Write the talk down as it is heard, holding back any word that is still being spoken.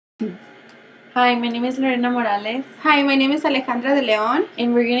Hi, my name is Lorena Morales. Hi, my name is Alejandra de Leon.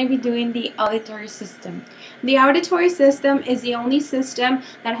 And we're going to be doing the auditory system. The auditory system is the only system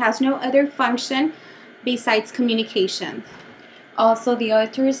that has no other function besides communication. Also, the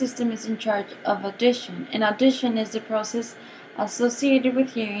auditory system is in charge of audition, and audition is the process associated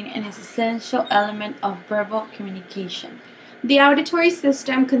with hearing and is an essential element of verbal communication. The auditory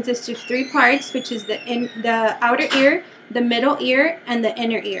system consists of three parts, which is the outer ear, the middle ear, and the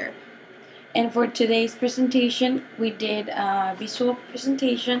inner ear. And for today's presentation, we did a visual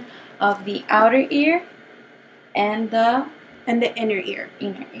presentation of the outer ear and the inner ear.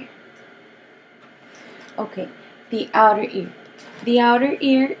 Okay, the outer ear. The outer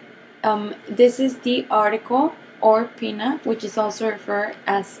ear, this is the article or pinna, which is also referred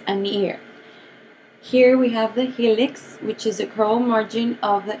as an ear. Here we have the helix, which is the coral margin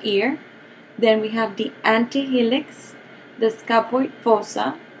of the ear. Then we have the antihelix, the scapular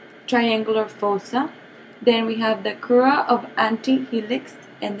fossa, triangular fossa. Then we have the crura of antihelix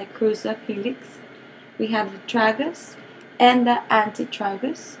and the crus of helix. We have the tragus and the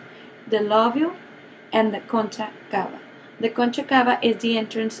antitragus, the lobule, and the concha cava. The concha cava is the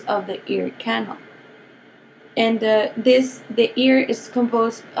entrance of the ear canal. And the ear is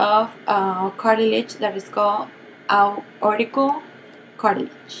composed of cartilage that is called auricular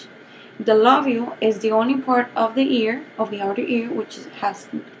cartilage. The lobule is the only part of the ear, of the outer ear, which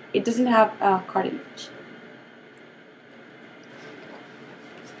it doesn't have cartilage.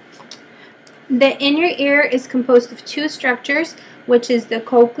 The inner ear is composed of two structures, which is the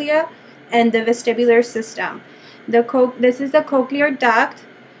cochlea and the vestibular system. This is the cochlear duct,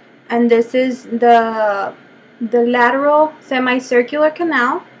 and this is the lateral semicircular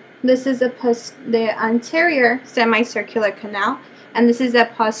canal. This is the anterior semicircular canal, and this is the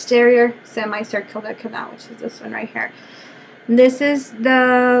posterior semicircular canal, which is this one right here. This is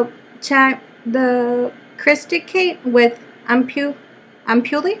the cristicate with ampullae,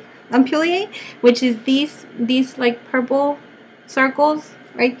 which is these like purple circles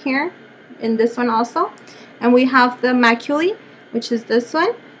right here, in this one also. And we have the maculae, which is this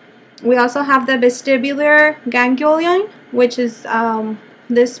one. We also have the vestibular ganglion, which is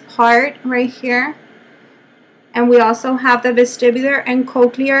this part right here. And we also have the vestibular and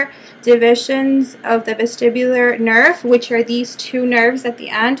cochlear divisions of the vestibular nerve, which are these two nerves at the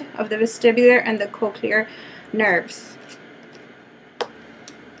end of the vestibular and the cochlear nerves.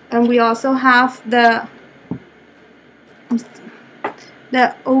 And we also have the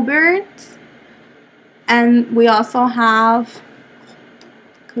ovaries, and we also have,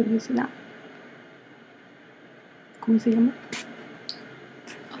 ¿cómo se llama? ¿Cómo se llama?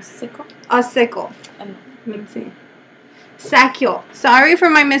 Ossicle. Let's see. Saccule. Sorry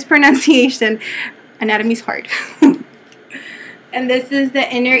for my mispronunciation. Anatomy's hard. And this is the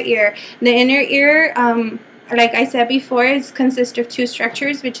inner ear. The inner ear, like I said before, consists of two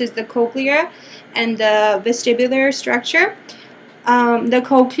structures, which is the cochlea and the vestibular structure. The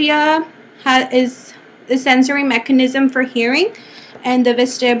cochlea is the sensory mechanism for hearing, and the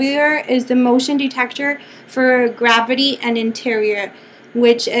vestibular is the motion detector for gravity and interior,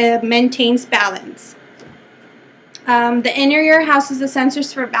 which maintains balance. The inner ear houses the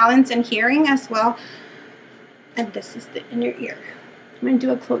sensors for balance and hearing as well. And this is the inner ear. I'm going to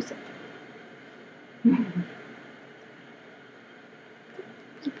do a close-up.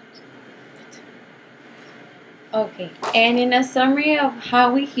 Okay, and in a summary of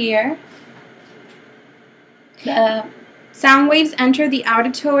how we hear, the sound waves enter the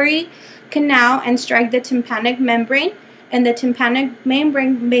auditory canal and strike the tympanic membrane, and the tympanic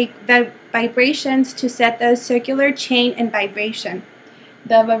membrane make vibrations to set the circular chain in vibration.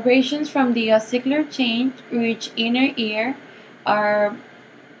 The vibrations from the ossicular chain reach inner ear are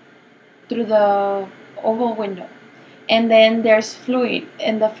through the oval window. And then there's fluid,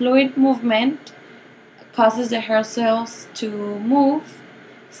 and the fluid movement causes the hair cells to move,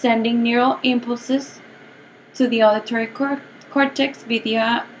 sending neural impulses to the auditory cortex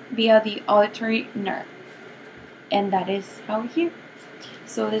via the auditory nerve. And that is how we hear.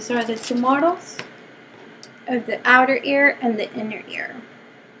 So these are the two models of the outer ear and the inner ear.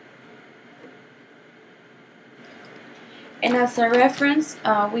 And as a reference,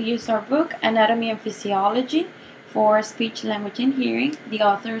 we use our book, Anatomy&Physiology, for speech, language, and hearing. The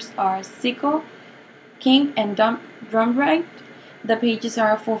authors are Sickle, King, and Drumbright. The pages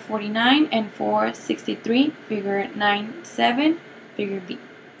are 449 and 463, figure 9-7, figure B.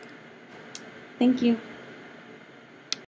 Thank you.